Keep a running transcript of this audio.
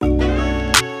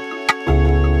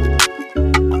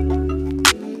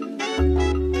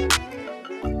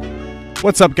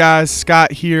What's up, guys?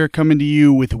 Scott here, coming to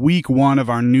you with week 1 of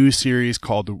our new series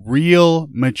called Real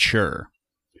Mature.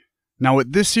 Now,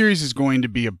 what this series is going to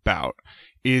be about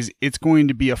is it's going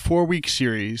to be a 4-week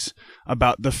series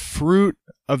about the fruit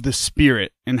of the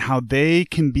Spirit and how they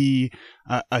can be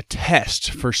a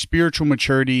test for spiritual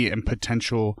maturity and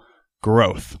potential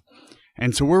growth.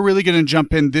 And so we're really going to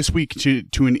jump in this week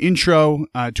to an intro,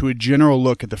 to a general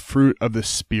look at the fruit of the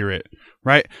Spirit,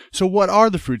 right? So what are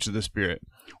the fruits of the Spirit?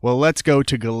 Well, let's go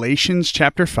to Galatians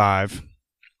chapter 5,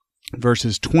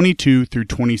 verses 22 through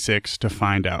 26 to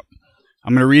find out.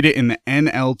 I'm going to read it in the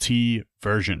NLT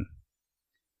version.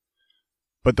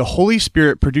 But the Holy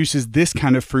Spirit produces this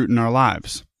kind of fruit in our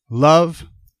lives: love,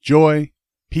 joy,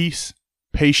 peace,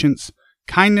 patience,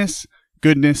 kindness,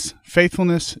 goodness,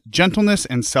 faithfulness, gentleness,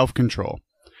 and self-control.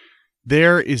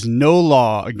 There is no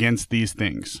law against these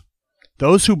things.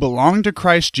 Those who belong to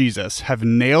Christ Jesus have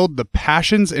nailed the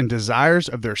passions and desires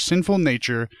of their sinful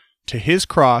nature to his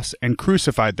cross and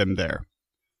crucified them there.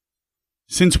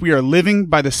 Since we are living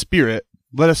by the Spirit,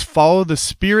 let us follow the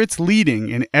Spirit's leading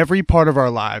in every part of our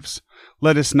lives.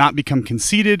 Let us not become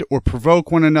conceited or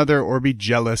provoke one another or be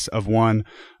jealous of one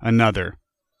another.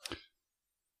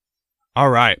 All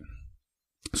right.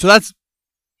 So that's,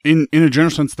 in a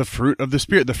general sense, the fruit of the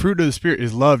Spirit. The fruit of the Spirit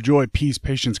is love, joy, peace,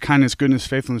 patience, kindness, goodness,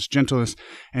 faithfulness, gentleness,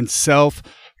 and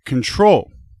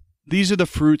self-control. These are the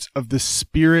fruits of the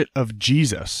Spirit of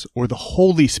Jesus, or the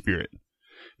Holy Spirit,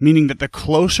 meaning that the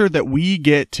closer that we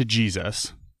get to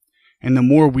Jesus, and the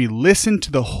more we listen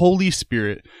to the Holy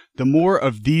Spirit, the more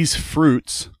of these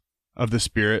fruits of the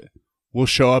Spirit will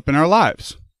show up in our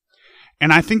lives.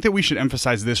 And I think that we should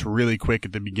emphasize this really quick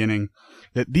at the beginning,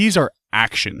 that these are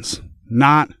actions,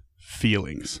 not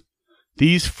feelings.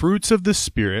 These fruits of the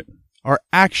Spirit are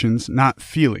actions, not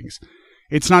feelings.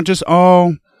 It's not just,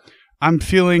 oh, I'm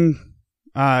feeling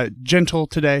gentle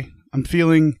today. I'm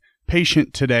feeling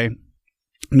patient today.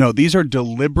 No, these are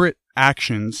deliberate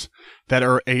actions that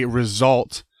are a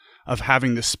result of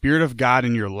having the Spirit of God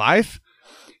in your life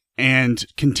and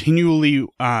continually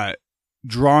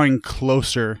drawing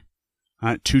closer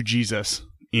to Jesus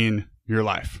in your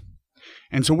life.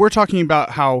 And so we're talking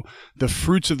about how the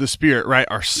fruits of the Spirit, right,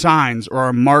 are signs or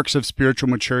are marks of spiritual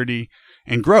maturity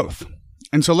and growth.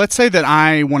 And so let's say that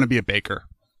I want to be a baker,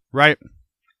 right?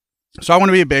 So I want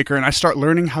to be a baker and I start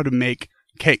learning how to make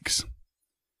cakes.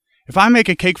 If I make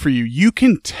a cake for you, you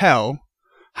can tell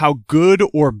how good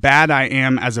or bad I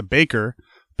am as a baker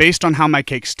based on how my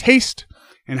cakes taste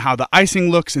and how the icing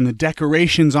looks and the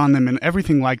decorations on them and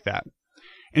everything like that.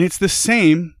 And it's the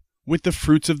same with the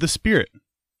fruits of the Spirit.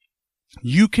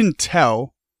 You can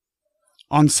tell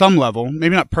on some level,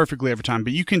 maybe not perfectly every time,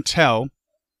 but you can tell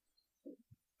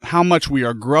how much we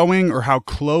are growing or how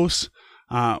close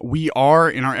we are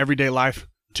in our everyday life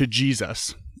to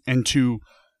Jesus and to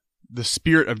the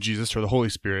Spirit of Jesus, or the Holy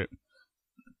Spirit,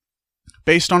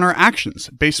 based on our actions,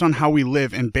 based on how we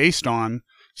live, and based on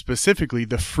specifically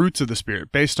the fruits of the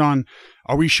Spirit, based on,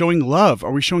 are we showing love?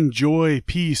 Are we showing joy,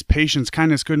 peace, patience,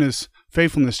 kindness, goodness,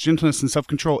 faithfulness, gentleness, and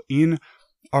self-control in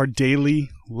our daily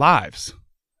lives?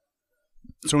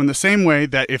 So in the same way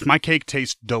that if my cake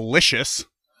tastes delicious,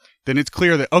 then it's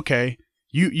clear that, okay,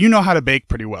 you know how to bake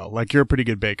pretty well, like you're a pretty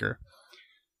good baker.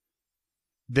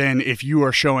 Then if you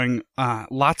are showing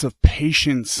lots of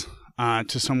patience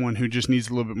to someone who just needs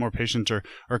a little bit more patience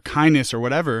or kindness or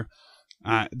whatever,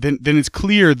 then it's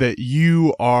clear that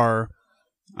you are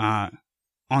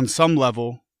on some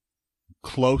level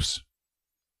close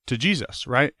to Jesus,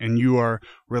 right? And you are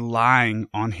relying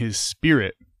on his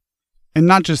Spirit. And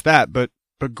not just that, but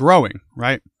growing,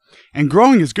 right? And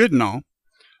growing is good and all,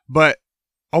 but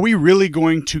are we really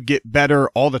going to get better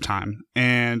all the time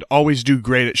and always do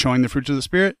great at showing the fruits of the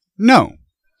Spirit? No.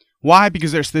 Why?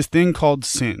 Because there's this thing called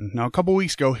sin. Now, a couple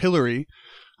weeks ago, Hillary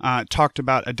talked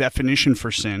about a definition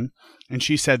for sin, and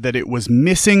she said that it was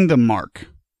missing the mark.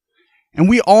 And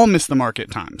we all miss the mark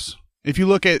at times. If you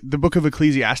look at the book of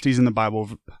Ecclesiastes in the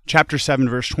Bible, chapter 7,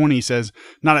 verse 20 says,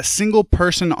 "Not a single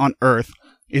person on earth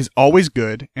is always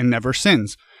good and never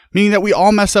sins." Meaning that we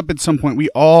all mess up at some point. We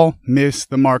all miss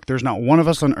the mark. There's not one of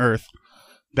us on earth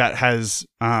that has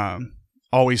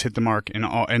always hit the mark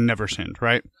and never sinned,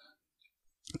 right?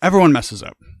 Everyone messes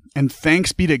up. And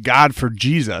thanks be to God for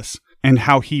Jesus and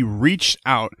how he reached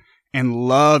out and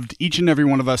loved each and every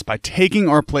one of us by taking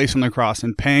our place on the cross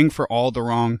and paying for all the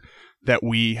wrong that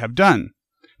we have done.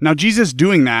 Now, Jesus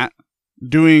doing that,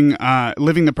 living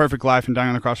the perfect life and dying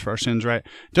on the cross for our sins, right,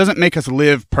 doesn't make us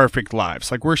live perfect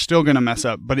lives. Like, we're still going to mess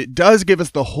up, but it does give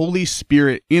us the Holy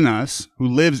Spirit in us, who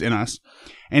lives in us.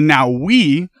 And now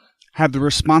we have the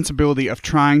responsibility of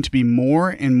trying to be more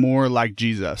and more like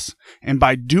Jesus. And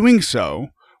by doing so,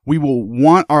 we will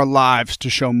want our lives to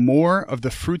show more of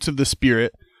the fruits of the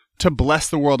Spirit, to bless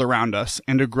the world around us,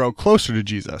 and to grow closer to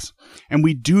Jesus. And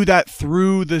we do that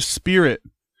through the Spirit.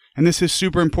 And this is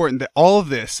super important, that all of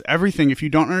this, everything, if you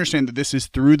don't understand that this is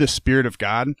through the Spirit of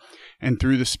God and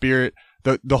through the Spirit,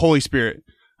 the Holy Spirit,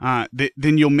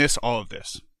 then you'll miss all of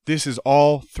this. This is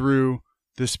all through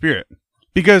the Spirit.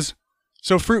 Because,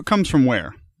 so fruit comes from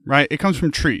where, right? It comes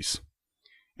from trees.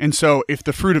 And so if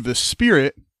the fruit of the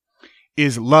Spirit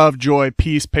is love, joy,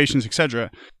 peace, patience, etc.,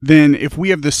 then if we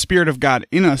have the Spirit of God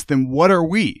in us, then what are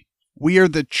we? We are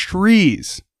the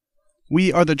trees.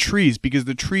 We are the trees because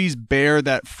the trees bear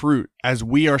that fruit as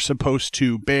we are supposed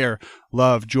to bear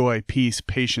love, joy, peace,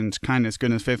 patience, kindness,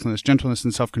 goodness, faithfulness, gentleness,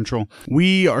 and self-control.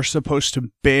 We are supposed to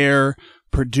bear,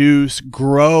 produce,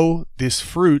 grow this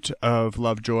fruit of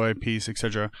love, joy, peace,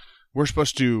 etc. We're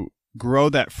supposed to grow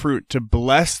that fruit to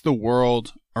bless the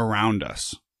world around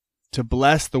us. To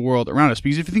bless the world around us.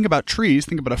 Because if you think about trees,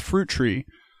 think about a fruit tree.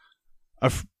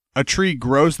 A tree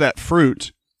grows that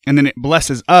fruit, and then it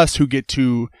blesses us who get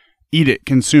to eat it,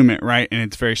 consume it, right? And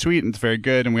it's very sweet and it's very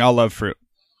good, and we all love fruit.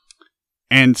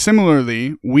 And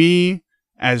similarly, we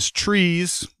as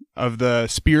trees of the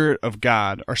Spirit of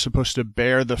God are supposed to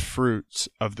bear the fruits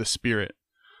of the Spirit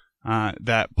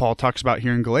that Paul talks about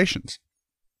here in Galatians.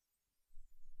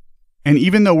 And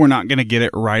even though we're not going to get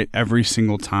it right every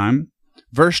single time,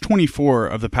 verse 24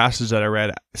 of the passage that I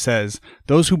read says,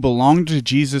 "Those who belong to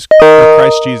Jesus, or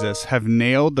Christ Jesus, have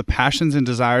nailed the passions and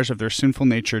desires of their sinful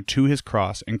nature to his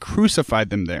cross and crucified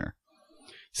them there.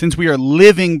 Since we are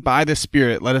living by the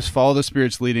Spirit, let us follow the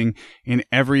Spirit's leading in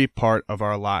every part of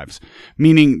our lives."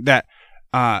 Meaning that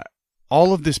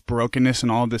all of this brokenness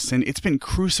and all of this sin, it's been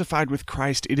crucified with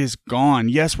Christ. It is gone.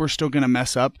 Yes, we're still going to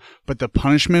mess up, but the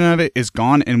punishment of it is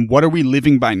gone. And what are we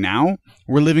living by now?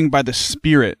 We're living by the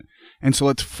Spirit. And so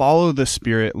let's follow the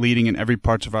Spirit leading in every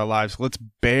part of our lives. Let's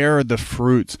bear the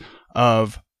fruits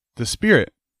of the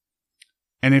Spirit.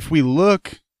 And if we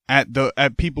look at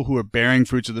people who are bearing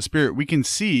fruits of the Spirit, we can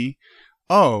see,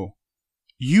 oh,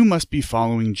 you must be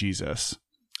following Jesus.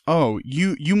 Oh,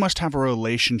 you must have a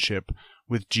relationship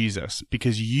with Jesus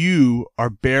because you are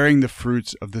bearing the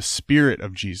fruits of the Spirit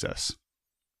of Jesus.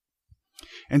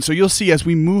 And so you'll see as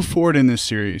we move forward in this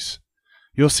series,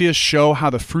 you'll see us show how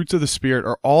the fruits of the Spirit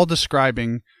are all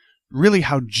describing really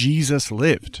how Jesus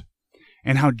lived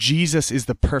and how Jesus is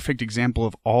the perfect example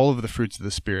of all of the fruits of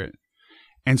the Spirit.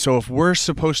 And so if we're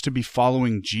supposed to be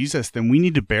following Jesus, then we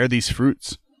need to bear these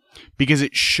fruits because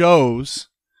it shows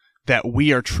that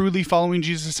we are truly following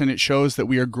Jesus and it shows that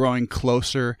we are growing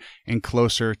closer and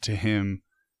closer to him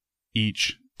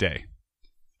each day.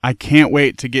 I can't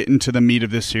wait to get into the meat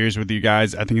of this series with you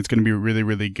guys. I think it's going to be really,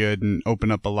 really good and open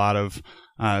up a lot of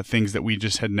things that we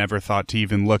just had never thought to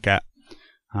even look at.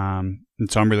 And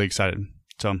so I'm really excited.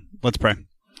 So let's pray.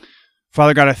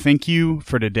 Father God, I thank you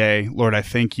for today. Lord, I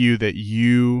thank you that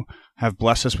you have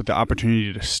blessed us with the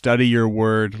opportunity to study your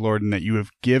word, Lord, and that you have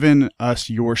given us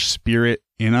your Spirit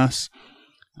in us.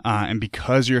 And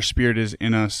because your Spirit is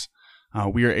in us,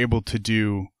 we are able to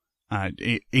do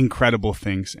incredible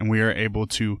things, and we are able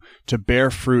to bear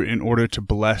fruit in order to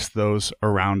bless those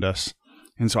around us.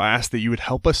 And so I ask that you would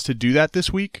help us to do that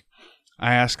this week.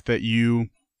 I ask that you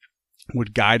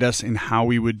would guide us in how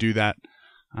we would do that,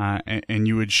 and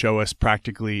you would show us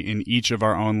practically in each of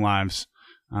our own lives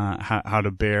how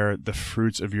to bear the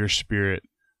fruits of your Spirit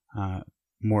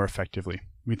more effectively.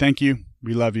 We thank you.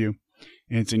 We love you.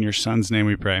 And it's in your Son's name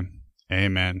we pray.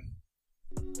 Amen.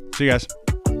 See you guys.